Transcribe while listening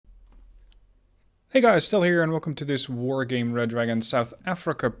Hey guys, still here and welcome to this Wargame Red Dragon South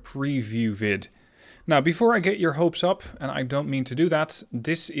Africa preview vid. Now, before I get your hopes up, and I don't mean to do that,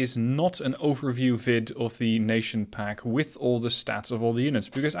 this is not an overview vid of the nation pack with all the stats of all the units,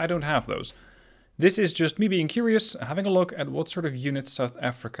 because I don't have those. This is just me being curious, having a look at what sort of units South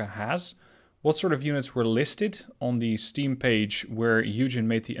Africa has, what sort of units were listed on the Steam page where Eugen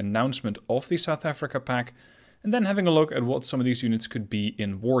made the announcement of the South Africa pack, and then having a look at what some of these units could be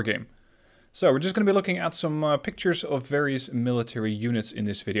in Wargame. So we're just going to be looking at some pictures of various military units in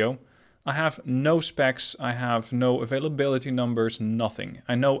this video. I have no specs, I have no availability numbers, nothing.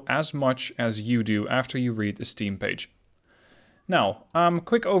 I know as much as you do after you read the Steam page. Now,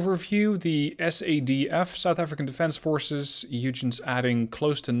 quick overview, the SADF, South African Defence Forces, Eugen's adding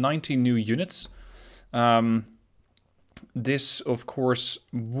close to 90 new units. This, of course,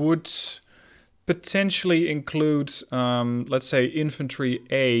 would potentially include, let's say, Infantry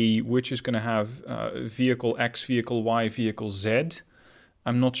A, which is going to have Vehicle X, Vehicle Y, Vehicle Z.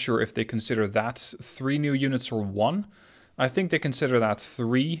 I'm not sure if they consider that 3 new units or 1. I think they consider that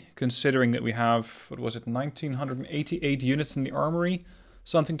 3, considering that we have, what was it, 1,988 units in the armory,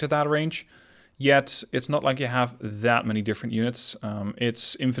 something to that range. Yet, it's not like you have that many different units.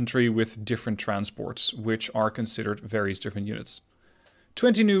 It's infantry with different transports, which are considered various different units.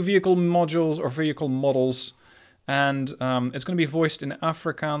 20 new vehicle modules or vehicle models, and it's going to be voiced in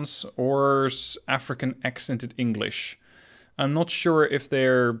Afrikaans or African accented English. I'm not sure if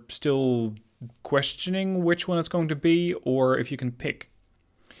they're still questioning which one it's going to be or if you can pick.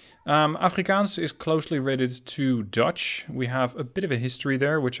 Afrikaans is closely related to Dutch. We have a bit of a history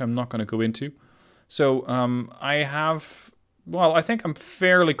there, which I'm not going to go into. So I think I'm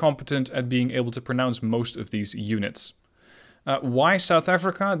fairly competent at being able to pronounce most of these units. Why South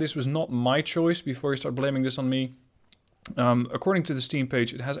Africa? This was not my choice before you start blaming this on me. According to the Steam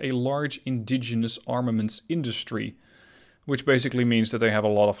page, it has a large indigenous armaments industry, which basically means that they have a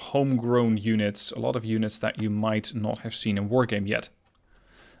lot of homegrown units, a lot of units that you might not have seen in Wargame yet.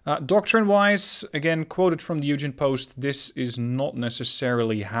 Doctrine-wise, again, quoted from the Eugen post, this is not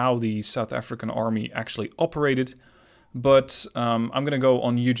necessarily how the South African army actually operated, but I'm going to go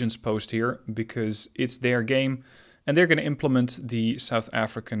on Eugen's post here because it's their game. And they're going to implement the South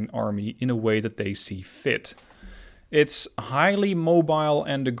African army in a way that they see fit. It's highly mobile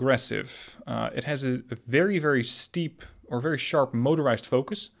and aggressive. It has a very, very steep or very sharp motorized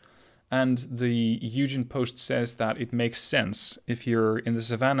focus. And the Eugen post says that it makes sense. If you're in the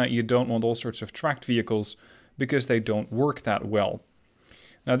savannah, you don't want all sorts of tracked vehicles because they don't work that well.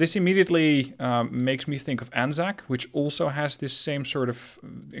 Now, this immediately makes me think of Anzac, which also has this same sort of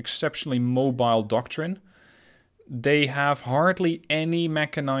exceptionally mobile doctrine. They have hardly any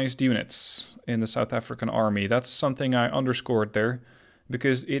mechanized units in the South African army. That's something I underscored there,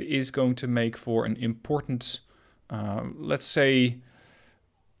 because it is going to make for an important, let's say,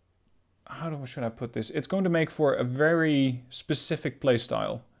 how should I put this? It's going to make for a very specific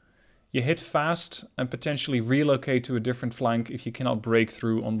playstyle. You hit fast and potentially relocate to a different flank if you cannot break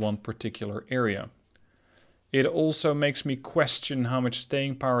through on one particular area. It also makes me question how much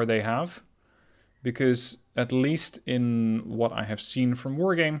staying power they have, because at least in what I have seen from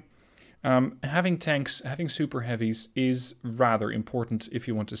Wargame, having tanks, having super heavies is rather important if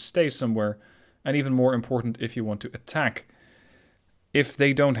you want to stay somewhere, and even more important if you want to attack. If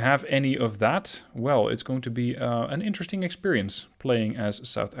they don't have any of that, well, it's going to be an interesting experience playing as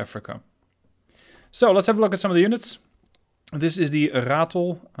South Africa. So let's have a look at some of the units. This is the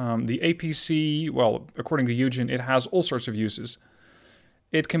Ratel, the APC. Well, according to Eugen, it has all sorts of uses.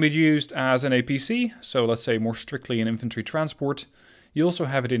 It can be used as an APC, so let's say more strictly an infantry transport. You also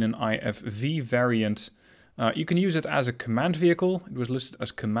have it in an IFV variant. You can use it as a command vehicle. It was listed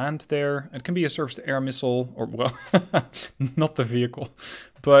as command there. It can be a surface-to-air missile, or, well, not the vehicle,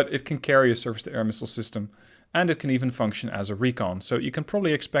 but it can carry a surface-to-air missile system. And it can even function as a recon. So you can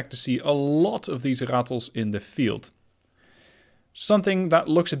probably expect to see a lot of these Ratels in the field. Something that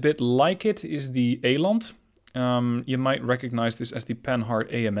looks a bit like it is the Eland. You might recognize this as the Panhard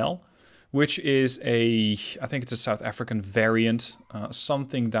AML, which is I think it's a South African variant,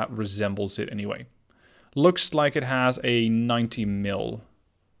 something that resembles it anyway. Looks like it has a 90 mil.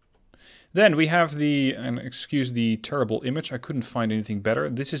 Then we have and excuse the terrible image, I couldn't find anything better.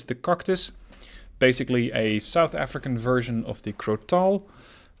 This is the Cactus, basically a South African version of the Crotal.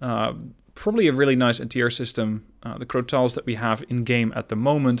 Probably a really nice anti-air system. The Crotals that we have in-game at the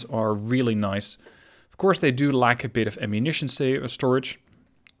moment are really nice. Of course, they do lack a bit of ammunition storage.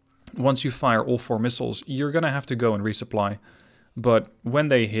 Once you fire all 4 missiles, you're going to have to go and resupply. But when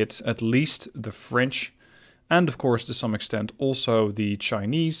they hit at least the French, and of course to some extent also the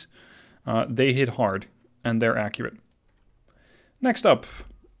Chinese, They hit hard, and they're accurate. Next up,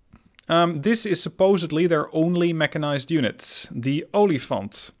 this is supposedly their only mechanized unit, the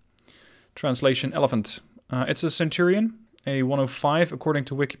Olifant. Translation elephant. It's a Centurion, a 105 according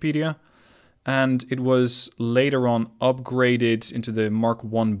to Wikipedia, and it was later on upgraded into the Mark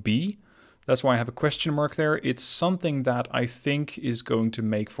 1B. That's why I have a question mark there. It's something that I think is going to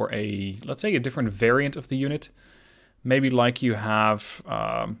make for a, let's say, a different variant of the unit. Maybe like you have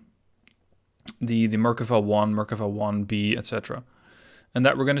the Merkava 1, Merkava 1B, etc. And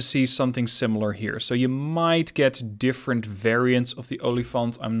that we're going to see something similar here. So you might get different variants of the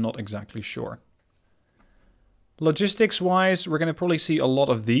Olifant. I'm not exactly sure. Logistics-wise, we're going to probably see a lot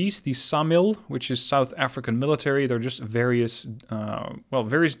of these. The SAMIL, which is South African military. They're just various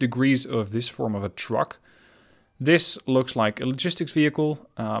degrees of this form of a truck. This looks like a logistics vehicle.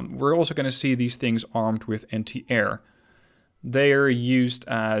 We're also going to see these things armed with anti-air. They are used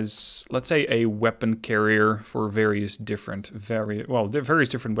as, let's say, a weapon carrier for various different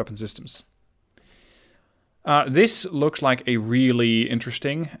weapon systems. This looks like a really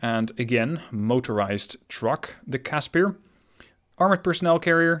interesting and, again, motorized truck, the Caspier. Armored personnel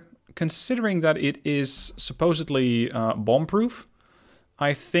carrier. Considering that it is supposedly bomb-proof,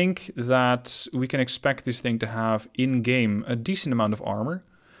 I think that we can expect this thing to have in-game a decent amount of armor.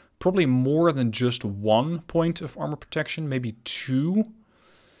 Probably more than just 1 point of armor protection, maybe 2.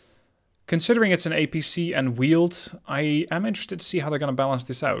 Considering it's an APC and wheeled, I am interested to see how they're going to balance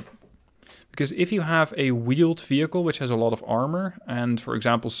this out. Because if you have a wheeled vehicle which has a lot of armor and, for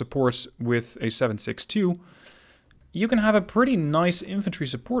example, supports with a 7.62, you can have a pretty nice infantry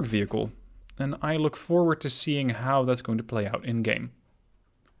support vehicle. And I look forward to seeing how that's going to play out in-game.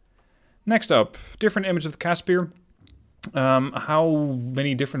 Next up, different image of the Caspier. How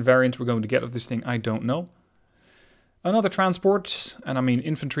many different variants we're going to get of this thing, I don't know. Another transport, and I mean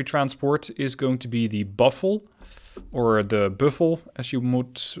infantry transport, is going to be the Buffel, or the Buffel, as you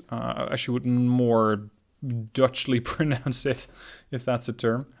would more Dutchly pronounce it, if that's a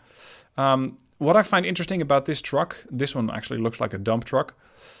term. What I find interesting about this truck, this one actually looks like a dump truck.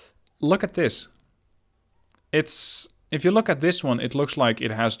 Look at this. If you look at this one, it looks like it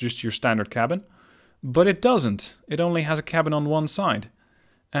has just your standard cabin. But it doesn't. It only has a cabin on one side.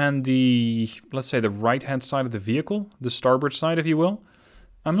 And let's say the right-hand side of the vehicle, the starboard side, if you will,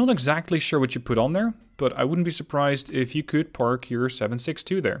 I'm not exactly sure what you put on there, but I wouldn't be surprised if you could park your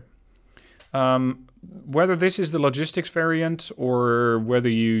 7.62 there. Whether this is the logistics variant or whether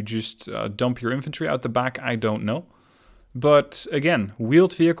you just dump your infantry out the back, I don't know. But again,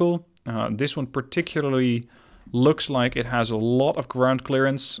 wheeled vehicle, this one particularly looks like it has a lot of ground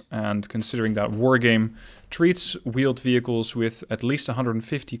clearance, and considering that Wargame treats wheeled vehicles with at least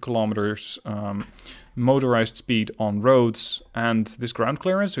 150 kilometers motorized speed on roads and this ground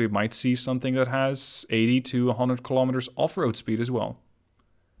clearance, we might see something that has 80 to 100 kilometers off-road speed as well.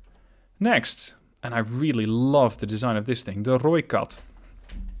 Next, and I really love the design of this thing, the Rooikat.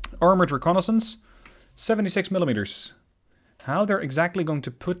 Armored reconnaissance, 76 millimeters. How they're exactly going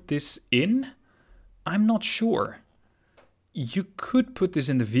to put this in, I'm not sure. You could put this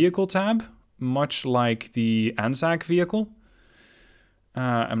in the vehicle tab, much like the Anzac vehicle.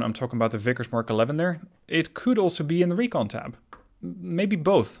 I'm talking about the Vickers Mark 11 there. It could also be in the recon tab. Maybe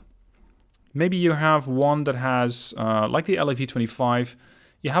both. Maybe you have one that has, like the LAV-25,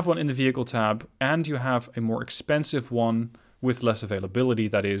 you have one in the vehicle tab, and you have a more expensive one with less availability,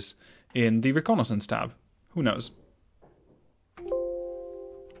 that is, in the reconnaissance tab. Who knows?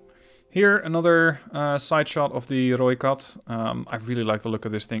 Here, another side shot of the Rooikat. I really like the look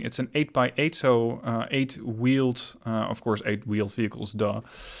of this thing. It's an 8x8, so 8 wheeled, of course 8 wheeled vehicles, duh.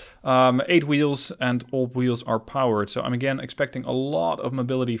 8 wheels, and all wheels are powered. So I'm again expecting a lot of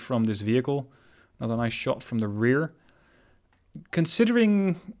mobility from this vehicle. Another nice shot from the rear.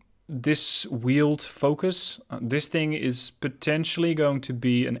 Considering this wheeled focus, this thing is potentially going to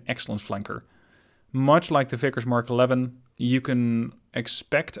be an excellent flanker. Much like the Vickers Mark 11, you can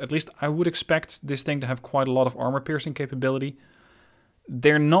expect, at least I would expect, this thing to have quite a lot of armor piercing capability.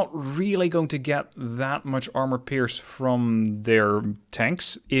 They're not really going to get that much armor pierce from their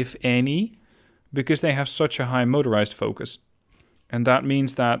tanks, if any, because they have such a high motorized focus. And that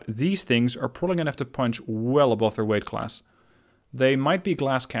means that these things are probably going to have to punch well above their weight class. They might be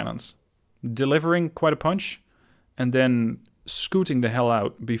glass cannons, delivering quite a punch, and then scooting the hell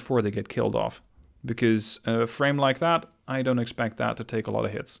out before they get killed off. Because a frame like that, I don't expect that to take a lot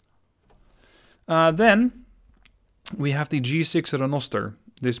of hits. Then we have the G6 Rhinoster.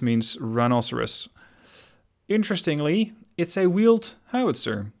 This means rhinoceros. Interestingly, it's a wheeled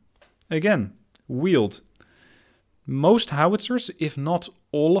howitzer. Again, wheeled. Most howitzers, if not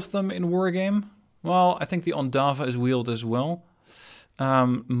all of them in Wargame. Well, I think the Ondava is wheeled as well.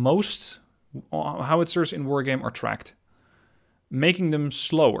 Most howitzers in Wargame are tracked, making them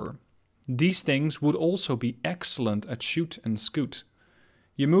slower. These things would also be excellent at shoot and scoot.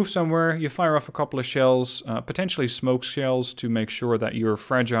 You move somewhere, you fire off a couple of shells, potentially smoke shells to make sure that your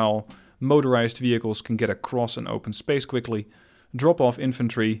fragile motorized vehicles can get across an open space quickly, drop off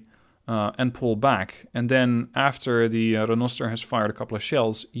infantry, and pull back. And then after the Renoster has fired a couple of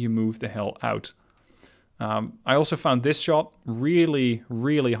shells, you move the hell out. I also found this shot really,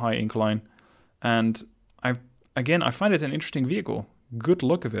 really high incline. And I find it an interesting vehicle. Good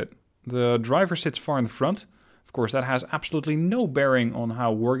look of it. The driver sits far in the front. Of course, that has absolutely no bearing on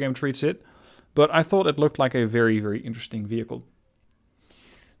how Wargame treats it. But I thought it looked like a very, very interesting vehicle.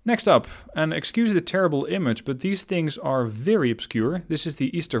 Next up, and excuse the terrible image, but these things are very obscure. This is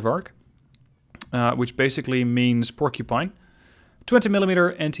the Eastervark, which basically means porcupine.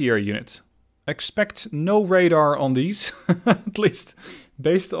 20mm anti-air unit. Expect no radar on these, at least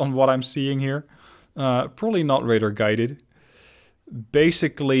based on what I'm seeing here. Probably not radar guided.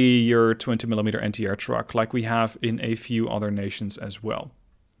 Basically your 20mm anti-air truck, like we have in a few other nations as well.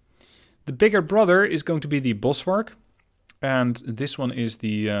 The bigger brother is going to be the Bosvark. And this one is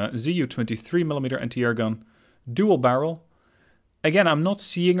the ZU 23mm anti-air gun, dual barrel. Again, I'm not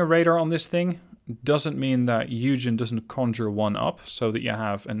seeing a radar on this thing. Doesn't mean that Eugen doesn't conjure one up, so that you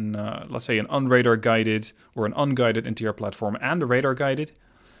have an, let's say, an unradar guided or an unguided anti-air platform and a radar guided.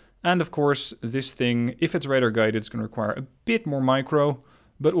 And of course, this thing, if it's radar guided, it's going to require a bit more micro,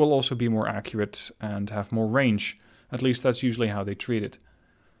 but will also be more accurate and have more range. At least that's usually how they treat it.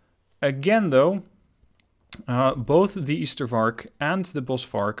 Again, though, both the Eastervark and the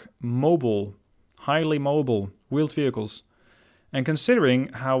Bosvark mobile, highly mobile, wheeled vehicles. And considering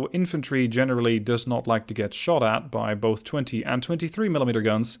how infantry generally does not like to get shot at by both 20 and 23mm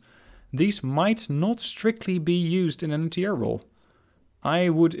guns, these might not strictly be used in an anti-air role. I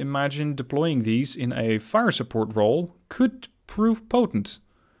would imagine deploying these in a fire support role could prove potent.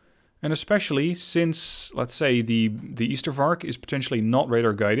 And especially since, let's say, the Eastervark is potentially not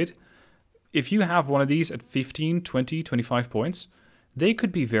radar guided, if you have one of these at 15, 20, 25 points, they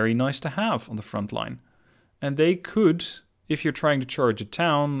could be very nice to have on the front line. And they could, if you're trying to charge a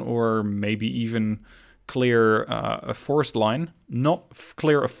town or maybe even clear a forest line, not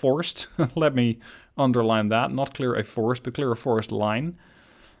clear a forest, let me underline that, not clear a forest, but clear a forest line,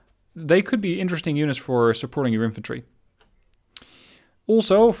 they could be interesting units for supporting your infantry.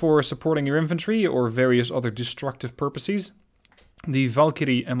 Also, for supporting your infantry or various other destructive purposes, the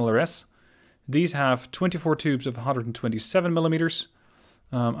Valkyrie MLRS. These have 24 tubes of 127mm.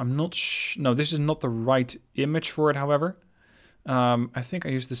 I'm not no, this is not the right image for it, however. I think I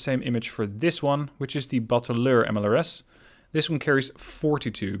used the same image for this one, which is the Bateleur MLRS. This one carries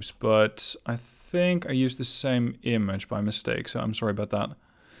 40 tubes, but I think I used the same image by mistake, so I'm sorry about that.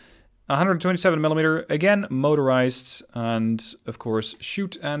 127mm, again, motorized, and of course,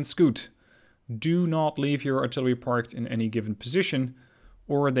 shoot and scoot. Do not leave your artillery parked in any given position,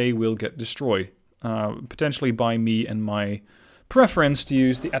 or they will get destroyed. Potentially by me and my preference to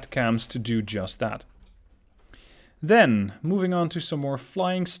use the ATCAMs to do just that. Then, moving on to some more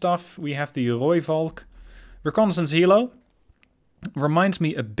flying stuff, we have the Rooivalk. Reconnaissance Helo. Reminds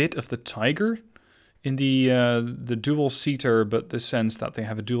me a bit of the Tiger in the dual-seater, but the sense that they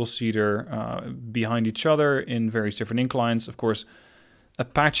have a dual-seater behind each other in various different inclines. Of course,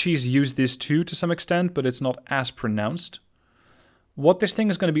 Apaches use this too to some extent, but it's not as pronounced. What this thing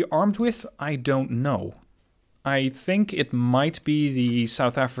is going to be armed with, I don't know. I think it might be the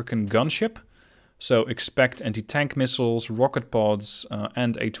South African gunship. So expect anti-tank missiles, rocket pods,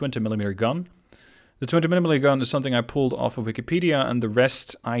 and a 20mm gun. The 20mm gun is something I pulled off of Wikipedia, and the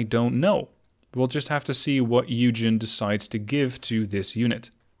rest I don't know. We'll just have to see what Eugen decides to give to this unit.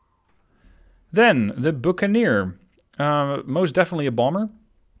 Then, the Buccaneer. Most definitely a bomber.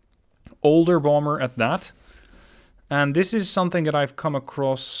 Older bomber at that. And this is something that I've come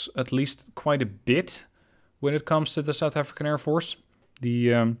across at least quite a bit when it comes to the South African Air Force.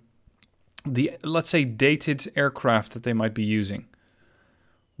 The let's say, dated aircraft that they might be using.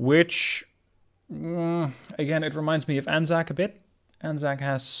 Which, again, it reminds me of Anzac a bit. Anzac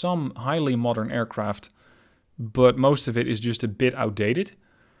has some highly modern aircraft, but most of it is just a bit outdated.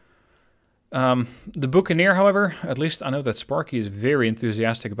 The Buccaneer, however, at least I know that Sparky is very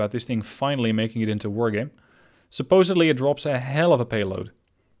enthusiastic about this thing finally making it into Wargame. Supposedly it drops a hell of a payload.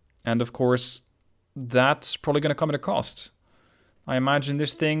 And of course, that's probably going to come at a cost. I imagine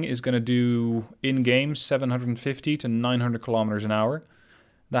this thing is going to do in-game 750 to 900 kilometers an hour.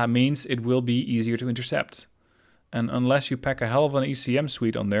 That means it will be easier to intercept. And unless you pack a hell of an ECM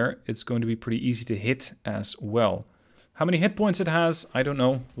suite on there, it's going to be pretty easy to hit as well. How many hit points it has, I don't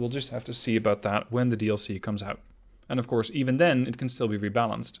know. We'll just have to see about that when the DLC comes out. And of course, even then, it can still be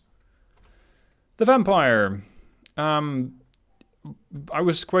rebalanced. The Vampire. I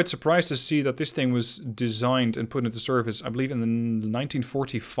was quite surprised to see that this thing was designed and put into service, I believe, in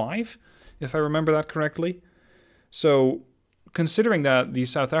 1945, if I remember that correctly. So, considering that the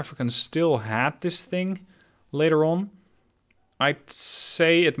South Africans still had this thing later on, I'd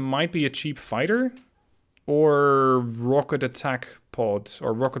say it might be a cheap fighter or rocket attack pod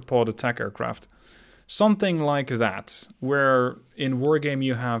or rocket pod attack aircraft. Something like that, where in Wargame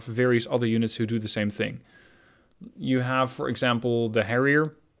you have various other units who do the same thing. You have, for example, the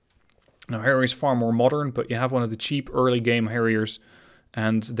Harrier. Now, Harrier is far more modern, but you have one of the cheap early game Harriers,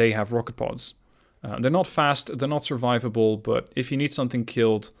 and they have rocket pods. They're not fast, they're not survivable, but if you need something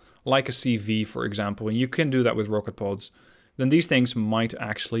killed, like a CV, for example, and you can do that with rocket pods, then these things might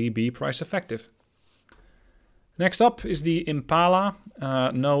actually be price effective. Next up is the Impala.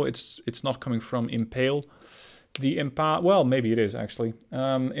 No, it's not coming from Impale. The Impala, well, maybe it is actually.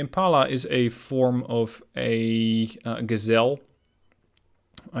 Impala is a form of a gazelle.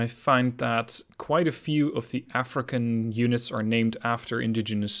 I find that quite a few of the African units are named after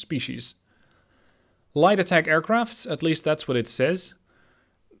indigenous species. Light attack aircraft, at least that's what it says.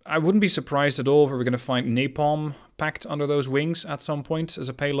 I wouldn't be surprised at all if we're going to find napalm packed under those wings at some point as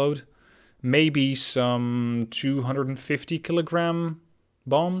a payload. Maybe some 250 kilogram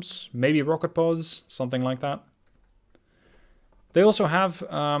bombs, maybe rocket pods, something like that. They also have,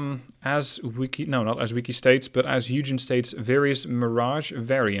 as Wiki, no, not as Wiki states, but as Eugen states, various Mirage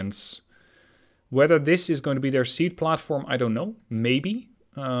variants. Whether this is going to be their seed platform, I don't know. Maybe.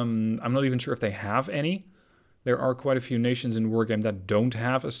 I'm not even sure if they have any. There are quite a few nations in Wargame that don't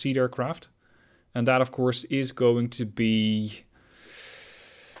have a seed aircraft. And that, of course, is going to be...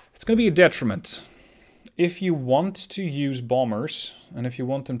 It's going to be a detriment. If you want to use bombers, and if you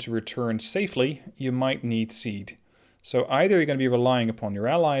want them to return safely, you might need seed. So either you're going to be relying upon your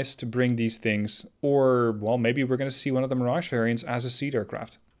allies to bring these things, or, well, maybe we're going to see one of the Mirage variants as a seed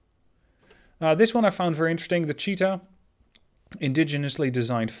aircraft. This one I found very interesting, the Cheetah. Indigenously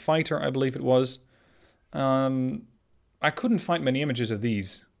designed fighter, I believe it was. I couldn't find many images of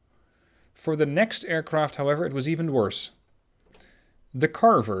these. For the next aircraft, however, it was even worse. The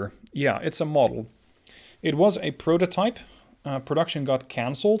Carver, yeah, it's a model. It was a prototype. Production got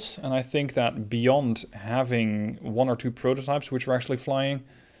cancelled, and I think that beyond having one or two prototypes which were actually flying,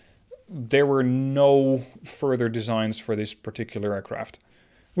 there were no further designs for this particular aircraft.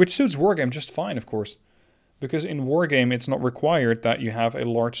 Which suits Wargame just fine, of course. Because in Wargame it's not required that you have a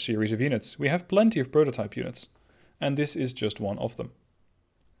large series of units. We have plenty of prototype units, and this is just one of them.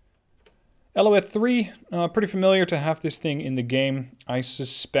 Alouette 3, pretty familiar to have this thing in the game. I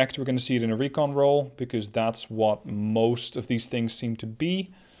suspect we're going to see it in a recon role, because that's what most of these things seem to be.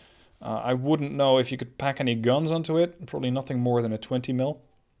 I wouldn't know if you could pack any guns onto it, probably nothing more than a 20 mil.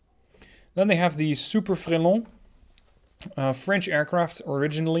 Then they have the Super Frelon, French aircraft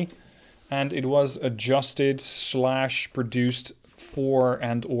originally, and it was adjusted / produced for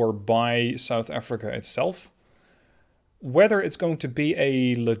and or by South Africa itself. Whether it's going to be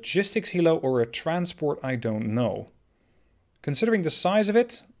a logistics helo or a transport, I don't know. Considering the size of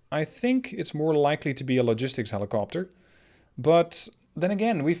it, I think it's more likely to be a logistics helicopter. But then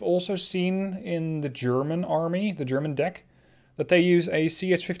again, we've also seen in the German army, the German deck, that they use a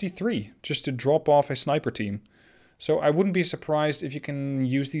CH-53 just to drop off a sniper team. So I wouldn't be surprised if you can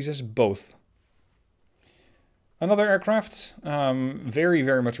use these as both. Another aircraft, very,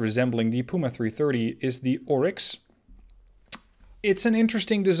 very much resembling the Puma 330, is the Oryx. It's an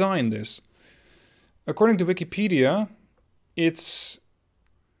interesting design, this. According to Wikipedia, it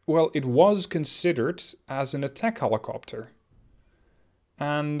was considered as an attack helicopter.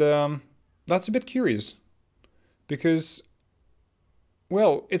 And that's a bit curious. Because,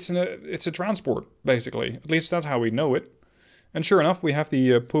 well, it's a transport, basically. At least that's how we know it. And sure enough, we have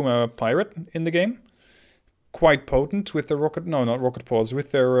the Puma Pirate in the game. Quite potent with the not rocket pods, with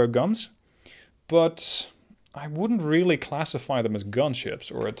their guns. But I wouldn't really classify them as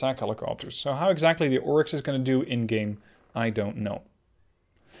gunships or attack helicopters. So how exactly the Oryx is going to do in-game, I don't know.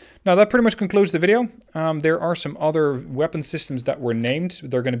 Now that pretty much concludes the video. There are some other weapon systems that were named.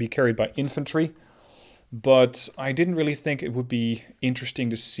 They're going to be carried by infantry. But I didn't really think it would be interesting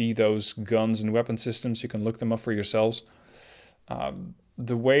to see those guns and weapon systems. You can look them up for yourselves.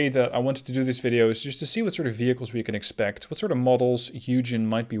 The way that I wanted to do this video is just to see what sort of vehicles we can expect, what sort of models Eugen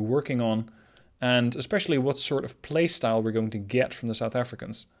might be working on, and especially what sort of playstyle we're going to get from the South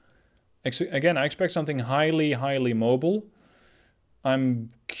Africans. Again, I expect something highly, highly mobile. I'm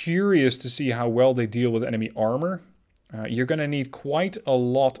curious to see how well they deal with enemy armor. You're going to need quite a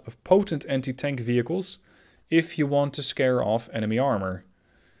lot of potent anti-tank vehicles if you want to scare off enemy armor.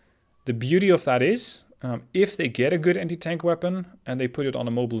 The beauty of that is, if they get a good anti-tank weapon and they put it on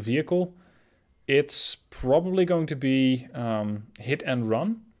a mobile vehicle, it's probably going to be hit and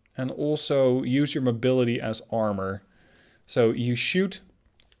run, and also use your mobility as armor. So you shoot,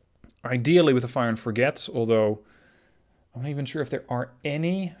 ideally with a fire and forget, although I'm not even sure if there are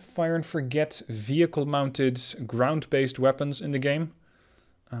any fire and forget vehicle-mounted ground-based weapons in the game.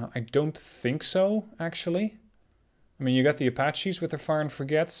 I don't think so, actually. I mean, you got the Apaches with their fire and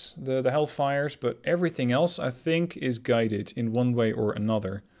forgets, the Hellfires, but everything else, I think, is guided in one way or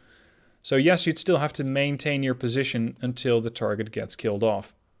another. So yes, you'd still have to maintain your position until the target gets killed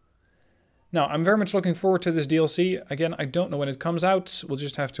off. Now, I'm very much looking forward to this DLC. Again, I don't know when it comes out. We'll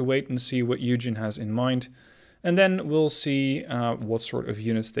just have to wait and see what Eugen has in mind. And then we'll see what sort of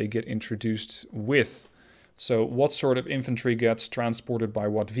units they get introduced with. So what sort of infantry gets transported by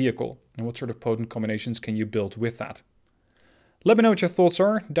what vehicle? And what sort of potent combinations can you build with that? Let me know what your thoughts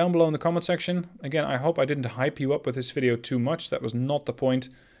are down below in the comment section. Again, I hope I didn't hype you up with this video too much. That was not the point.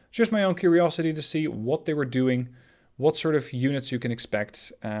 Just my own curiosity to see what they were doing, what sort of units you can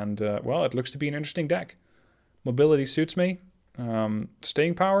expect. And, well, it looks to be an interesting deck. Mobility suits me.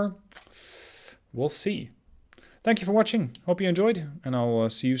 Staying power? We'll see. Thank you for watching. Hope you enjoyed, and I'll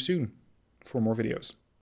see you soon for more videos.